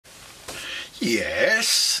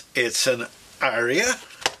Yes, it's an Aria,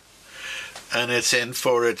 and it's in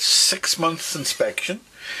for its 6 months inspection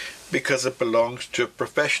because it belongs to a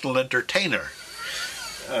professional entertainer,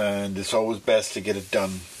 and it's always best to get it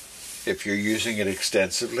done if you're using it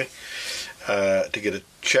extensively, to get it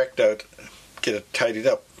checked out, get it tidied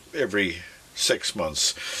up every 6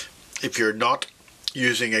 months. If you're not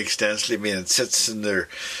using it extensively, I mean it sits in there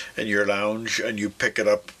in your lounge and you pick it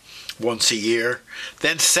up once a year,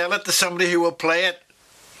 then sell it to somebody who will play it.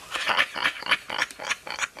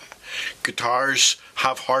 Guitars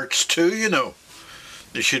have hearts too, you know.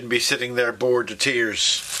 They shouldn't be sitting there bored to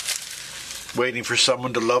tears waiting for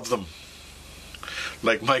someone to love them,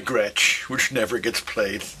 like my Gretsch, which never gets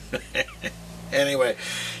played. Anyway,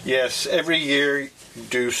 yes, every year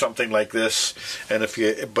do something like this, and if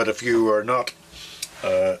you are not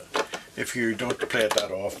if you don't play it that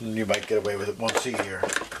often, you might get away with it once a year.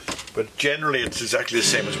 But generally it's exactly the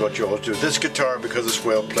same as what you all do. This guitar, because it's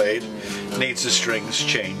well played, needs the strings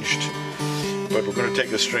changed. But we're going to take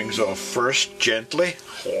the strings off first, gently.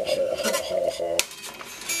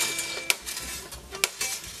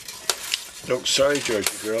 Oh, sorry,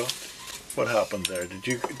 Georgie girl. What happened there?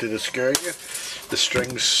 Did it scare you? The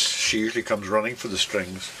strings, she usually comes running for the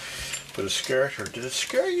strings. But it scared her. Did it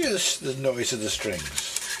scare you, the noise of the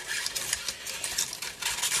strings?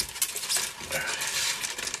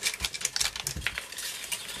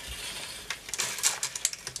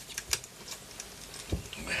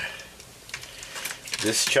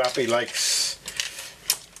 This chappie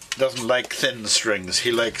doesn't like thin strings.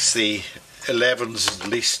 He likes the 11s at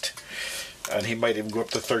least, and he might even go up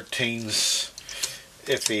to 13s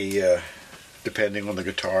if he, depending on the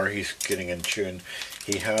guitar he's getting in tune.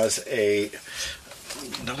 He has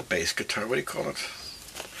not a bass guitar, what do you call it?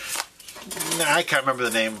 Nah, I can't remember the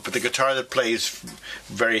name, but the guitar that plays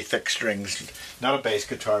very thick strings. Not a bass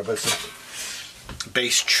guitar, but it's a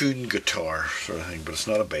bass tune guitar sort of thing, but it's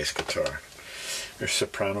not a bass guitar. Or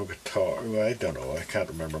soprano guitar. I don't know. I can't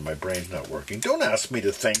remember. My brain's not working. Don't ask me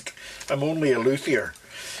to think. I'm only a luthier.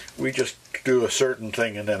 We just do a certain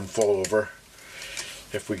thing and then fall over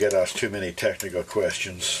if we get asked too many technical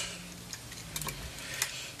questions.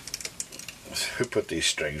 Who put these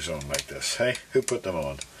strings on like this? Hey? Who put them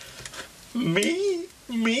on? Me.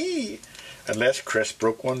 Unless Chris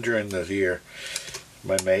broke one during the year.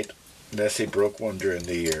 My mate. Unless he broke one during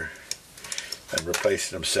the year and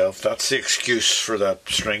replaced it himself. That's the excuse for that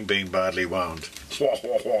string being badly wound.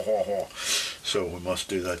 So we must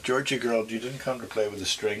do that. Georgie girl, you didn't come to play with the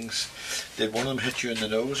strings. Did one of them hit you in the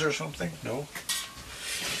nose or something? No?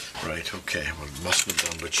 Right, okay. Well, it must have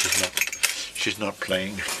done, but she's not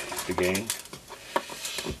playing the game.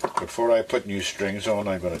 Before I put new strings on,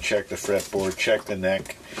 I'm going to check the fretboard, check the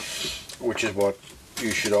neck, which is what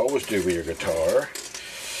you should always do with your guitar.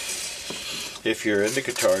 If you're into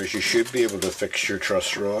guitars, you should be able to fix your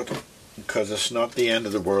truss rod, because it's not the end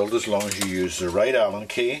of the world as long as you use the right Allen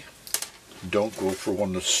key. Don't go for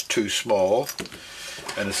one that's too small.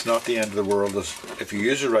 And it's not the end of the world if you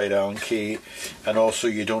use the right Allen key, and also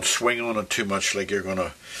you don't swing on it too much like you're going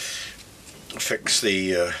to fix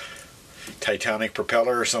the Titanic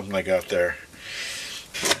propeller or something like that there.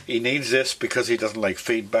 He needs this because he doesn't like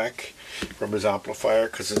feedback from his amplifier,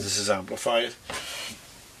 because this is amplified.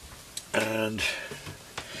 And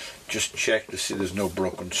just check to see there's no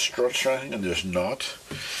broken struts or anything, and there's not.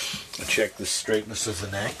 And check the straightness of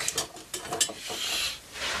the neck.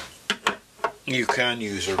 You can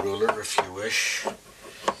use a ruler if you wish.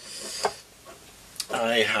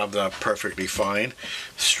 I have that perfectly fine,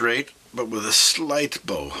 straight, but with a slight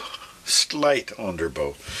bow, slight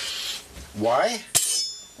underbow. Why?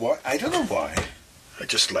 What? I don't know why. I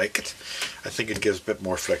just like it. I think it gives a bit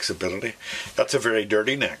more flexibility. That's a very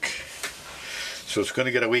dirty neck. So it's going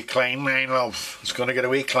to get a wee clean, my love. It's going to get a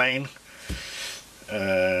wee clean.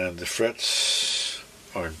 And the frets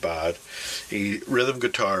aren't bad. Rhythm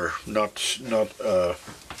guitar, not lead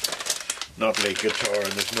guitar,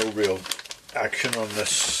 and there's no real action on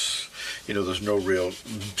this. You know, there's no real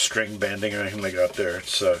string bending or anything like that there.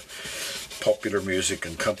 It's popular music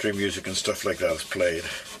and country music and stuff like that is played.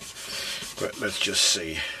 But let's just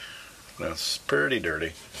see. That's pretty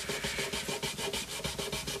dirty.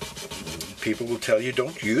 People will tell you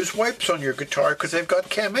don't use wipes on your guitar because they've got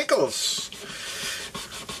chemicals.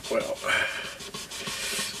 Well,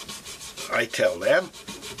 I tell them,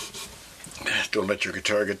 don't let your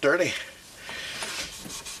guitar get dirty.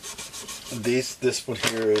 This one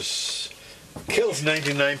here kills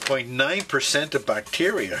 99.9% of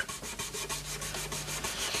bacteria.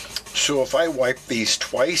 So if I wipe these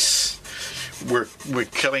twice we're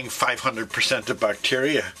killing 500% of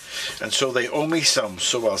bacteria, and so they owe me some,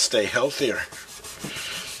 so I'll stay healthier.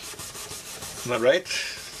 Isn't that right?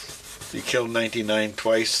 You kill 99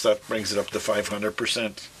 twice, that brings it up to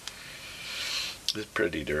 500%. It's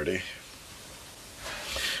pretty dirty.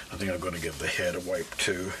 I think I'm going to give the head a wipe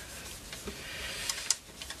too.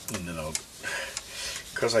 And then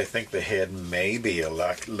because I think the head may be a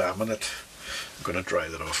laminate, I'm going to dry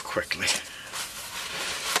that off quickly.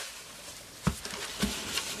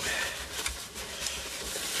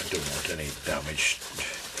 I don't want any damage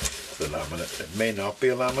to the laminate. It may not be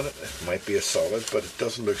a laminate, it might be a solid, but it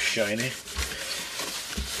doesn't look shiny.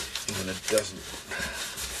 And it doesn't.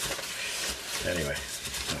 Anyway,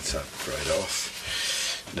 that's that dried off.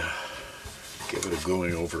 Now, give it a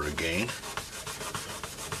going over again.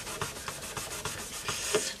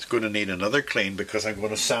 It's going to need another clean because I'm going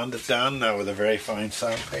to sand it down now with a very fine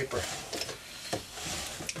sandpaper.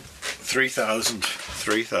 3000.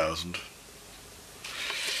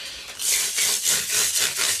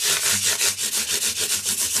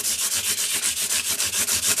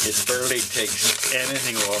 It barely takes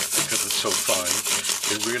anything off because it's so fine.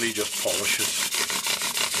 It really just polishes.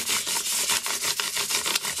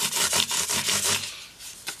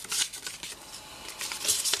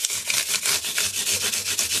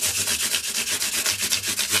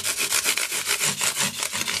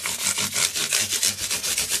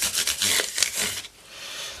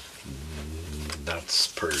 That's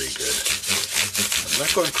pretty good. I'm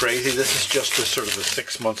not going crazy. This is just a sort of a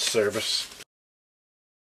 6-month service.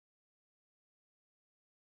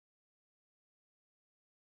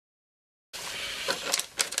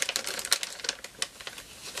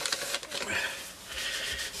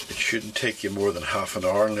 It shouldn't take you more than half an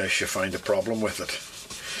hour unless you find a problem with it.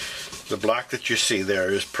 The black that you see there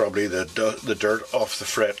is probably the dirt off the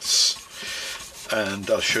frets, and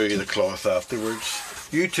I'll show you the cloth afterwards.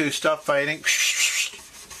 You two, stop fighting.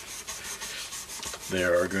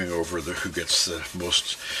 They're arguing over who gets the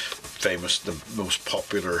most famous, the most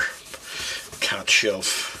popular cat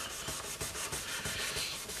shelf.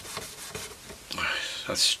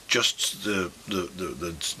 That's just the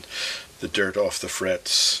dirt off the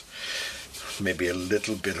frets. Maybe a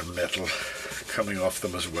little bit of metal coming off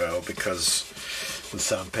them as well, because the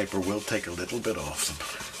sandpaper will take a little bit off them.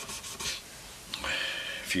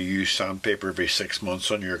 If you use sandpaper every 6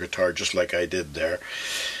 months on your guitar, just like I did there,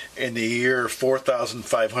 in the year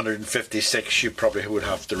 4556 you probably would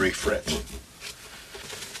have to refret.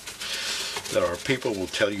 There are people who will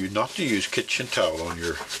tell you not to use kitchen towel on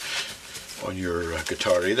your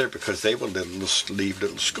guitar either, because they will leave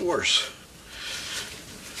little scores.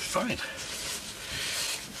 Fine.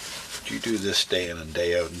 You do this day in and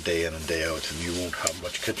day out and day in and day out, and you won't have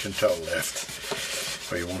much kitchen towel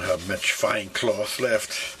left, or you won't have much fine cloth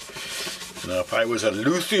left. Now, if I was a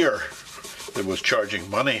luthier that was charging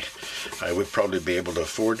money, I would probably be able to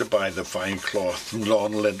afford to buy the fine cloth,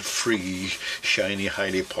 non-lint-free, shiny,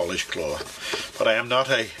 highly polished cloth. But I am not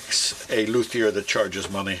a luthier that charges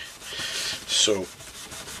money, so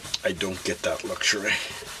I don't get that luxury.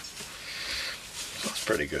 That's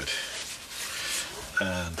pretty good.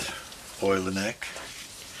 And oil the neck.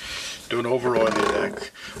 Don't over oil the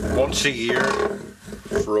neck. Once a year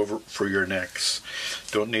for your necks.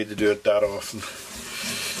 Don't need to do it that often.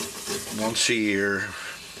 Once a year.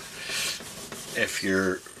 If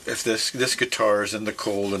this guitar is in the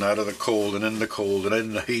cold and out of the cold and in the cold and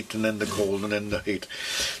in the heat and in the cold and in the heat,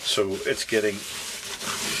 so it's getting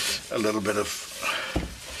a little bit of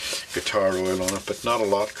guitar oil on it, but not a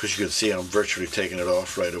lot, because you can see I'm virtually taking it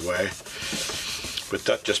off right away. But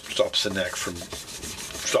that just stops the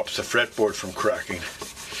fretboard from cracking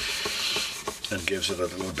and gives it a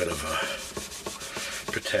little bit of a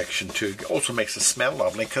protection too. It also makes it smell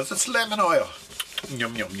lovely because it's lemon oil.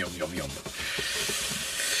 Yum, yum, yum, yum, yum.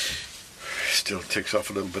 Still takes off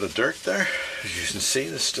a little bit of dirt there. As you can see,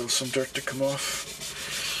 there's still some dirt to come off.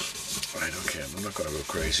 Right, okay, I'm not going to go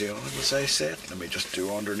crazy on it, as I said. Let me just do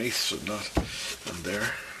underneath, so not in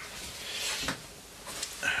there.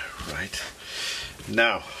 Right.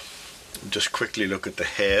 Now, just quickly look at the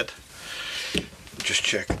head. Just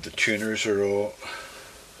check that the tuners are all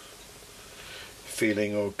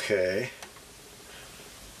feeling okay.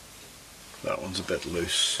 That one's a bit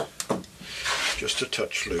loose. Just a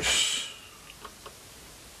touch loose.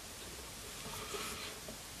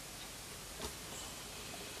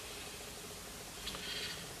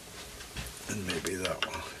 And maybe that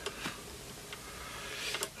one.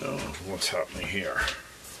 Oh, what's happening here?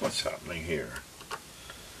 What's happening here?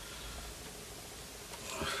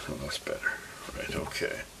 Oh, that's better. Right,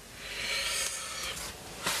 okay.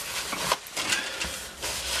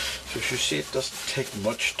 So as you see, it doesn't take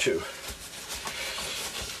much to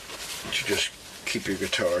just keep your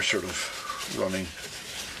guitar sort of running.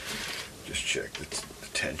 Just check the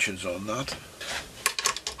tensions on that.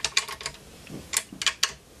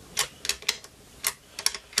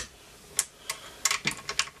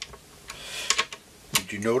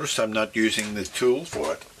 Did you notice I'm not using the tool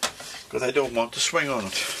for it? Because I don't want to swing on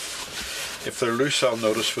it. If they're loose, I'll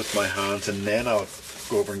notice with my hands, and then I'll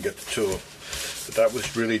go over and get the tool. But that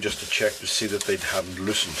was really just a check to see that they hadn't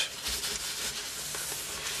loosened.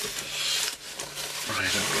 Right,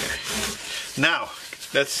 okay. Now,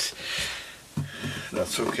 that's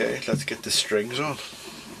okay. Let's get the strings on.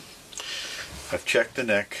 I've checked the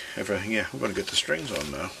neck, everything. Yeah, I'm going to get the strings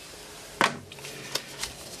on now.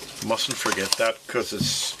 Mustn't forget that, because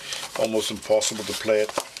it's almost impossible to play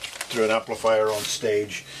it through an amplifier on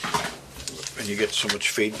stage and you get so much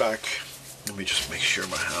feedback. Let me just make sure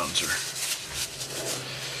my hands are...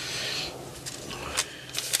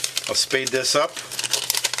 I'll speed this up.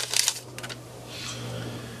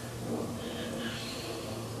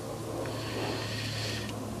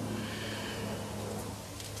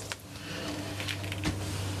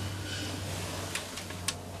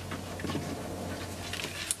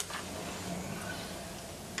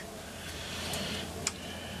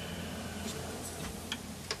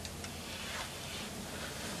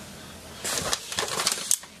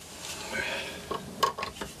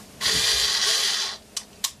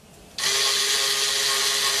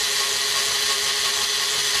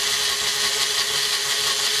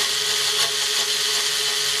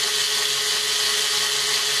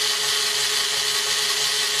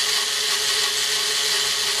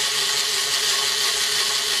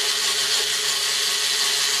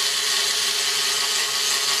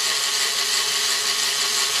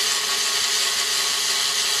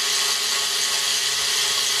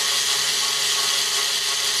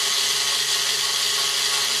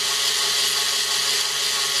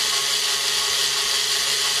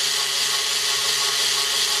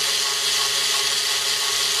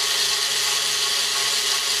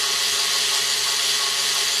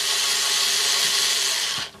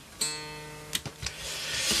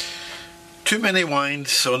 Too many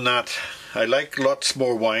winds on that. I like lots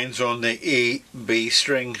more winds on the A, B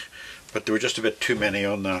string, but there were just a bit too many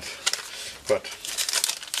on that. But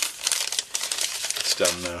it's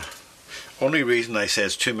done now. Only reason I say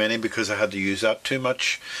it's too many because I had to use that too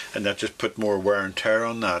much, and that just put more wear and tear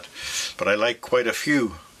on that. But I like quite a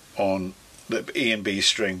few on the A and B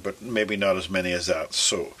string, but maybe not as many as that.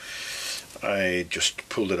 So I just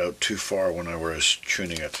pulled it out too far when I was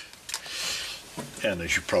tuning it. And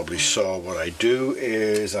as you probably saw, what I do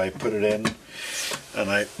is I put it in and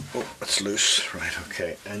I, oh, it's loose, right,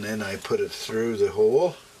 okay, and then I put it through the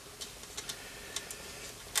hole,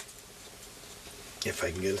 if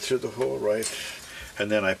I can get it through the hole, right, and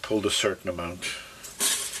then I pulled a certain amount,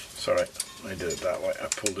 sorry, I did it that way, I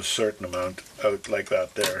pulled a certain amount out like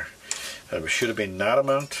that there. It should have been that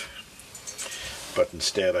amount, but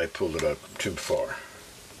instead I pulled it out too far.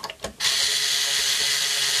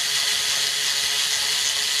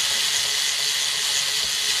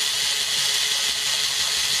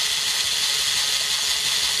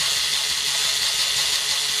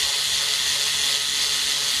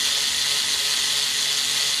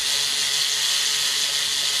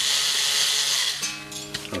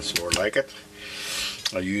 That's more like it.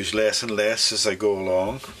 I use less and less as I go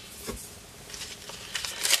along.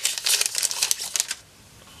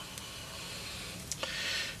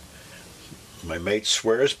 My mate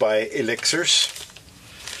swears by elixirs.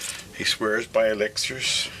 He swears by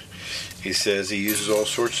elixirs. He says he uses all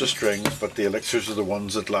sorts of strings, but the elixirs are the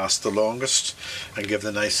ones that last the longest and give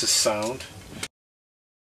the nicest sound.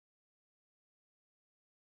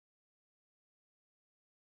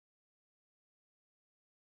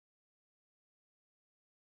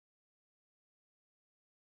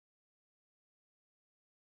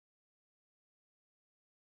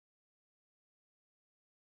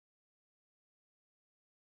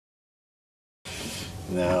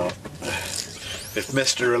 Now, if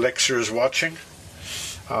Mr. Elixir is watching,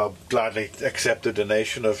 I'll gladly accept a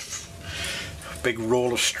donation of a big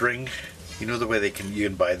roll of string. You know the way you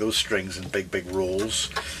can buy those strings in big rolls.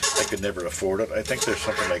 I could never afford it. I think there's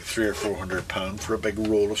something like £300 or £400 for a big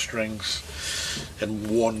roll of strings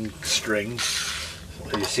in one string.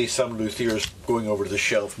 You see some luthiers going over to the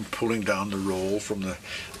shelf and pulling down the roll from the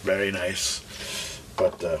very nice.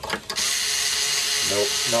 But no,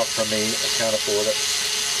 not for me. I can't afford it.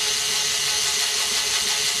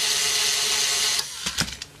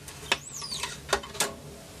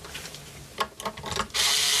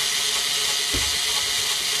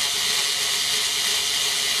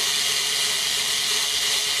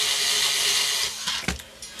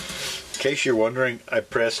 case you're wondering, I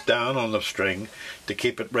press down on the string to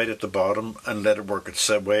keep it right at the bottom and let it work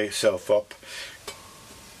itself up.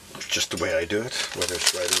 It's just the way I do it. Whether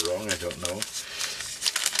it's right or wrong, I don't know.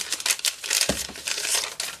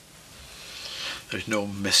 There's no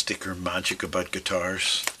mystic or magic about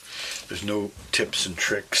guitars. There's no tips and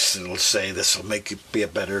tricks that'll say this will make you be a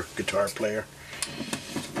better guitar player.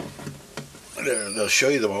 They'll show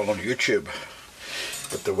you them all on YouTube.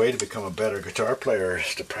 But the way to become a better guitar player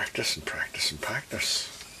is to practice and practice and practice.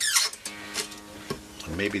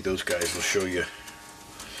 And maybe those guys will show you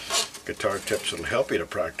guitar tips that'll help you to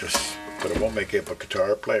practice, but it won't make you a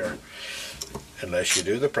guitar player unless you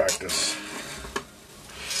do the practice.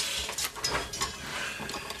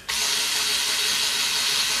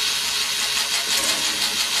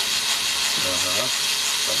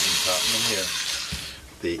 Something's happening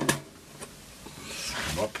here.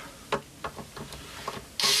 Come up.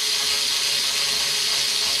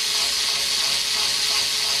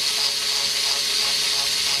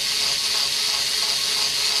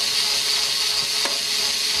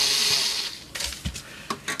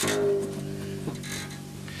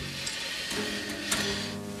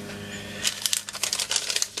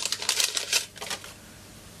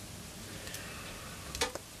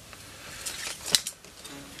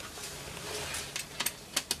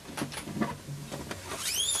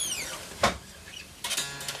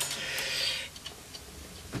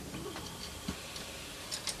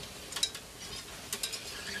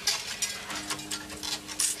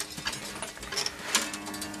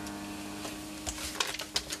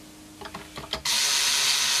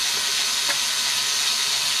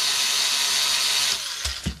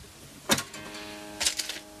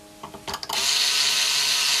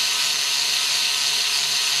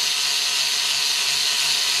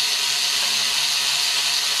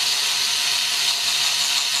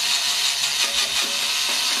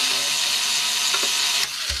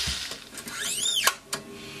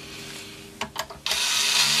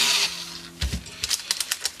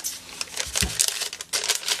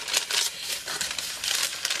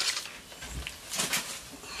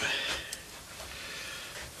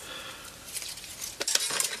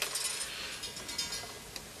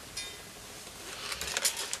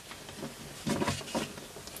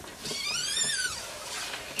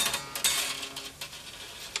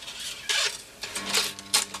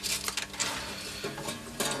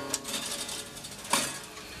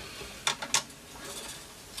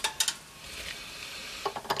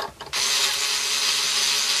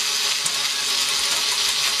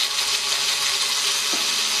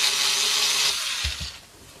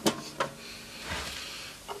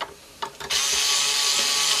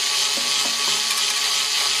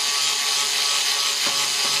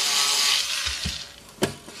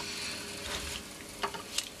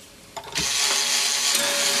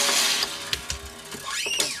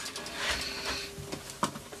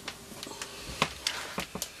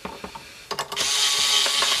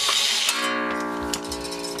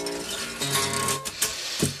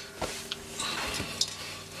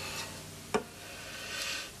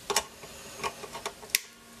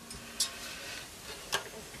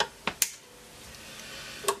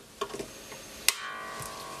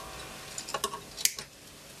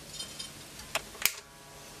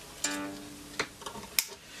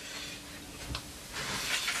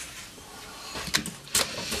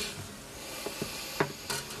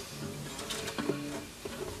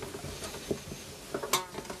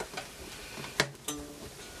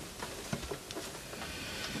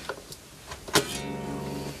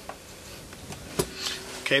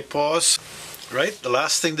 Okay, pause. Right, the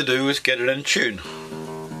last thing to do is get it in tune.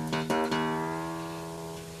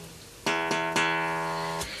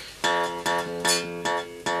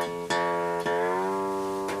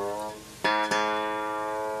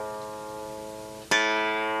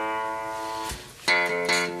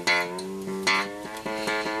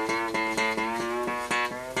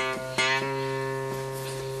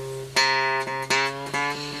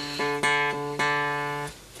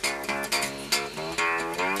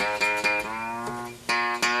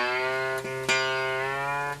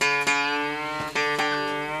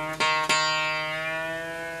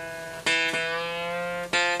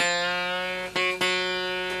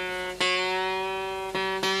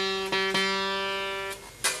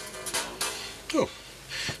 Oh,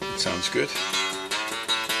 that sounds good.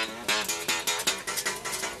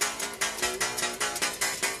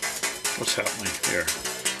 What's happening here?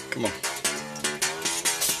 Come on.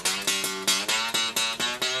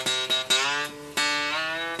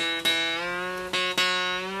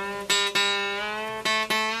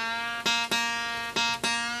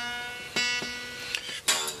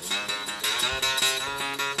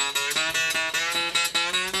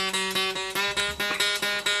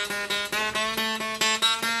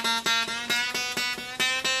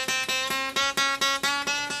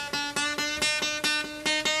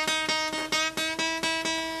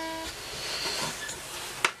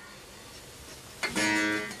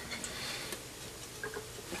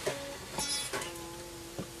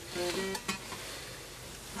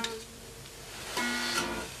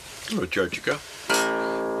 Hello, Georgia.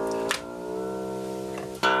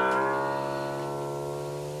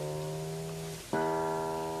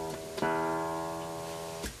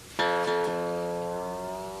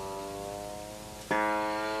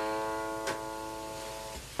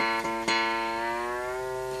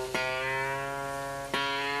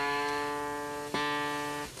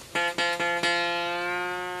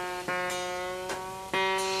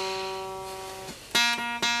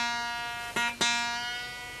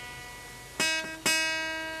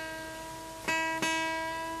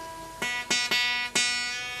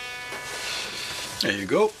 There you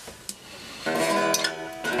go.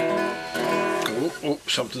 Oh,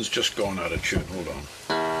 something's just gone out of tune. Hold on.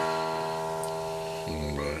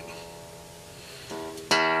 All right.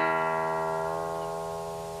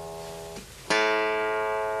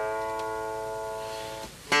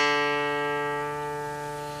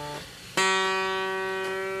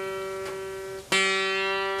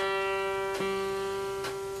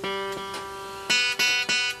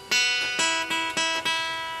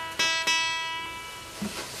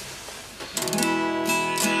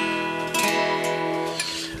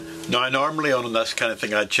 Now, normally on this kind of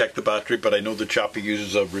thing I'd check the battery, but I know the chappie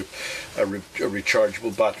uses a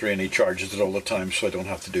rechargeable battery and he charges it all the time, so I don't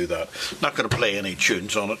have to do that. Not going to play any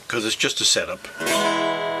tunes on it because it's just a setup.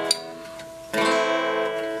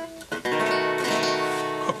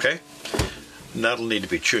 Okay, and that'll need to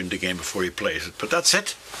be tuned again before he plays it, but that's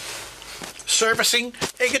it. Servicing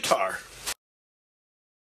a guitar.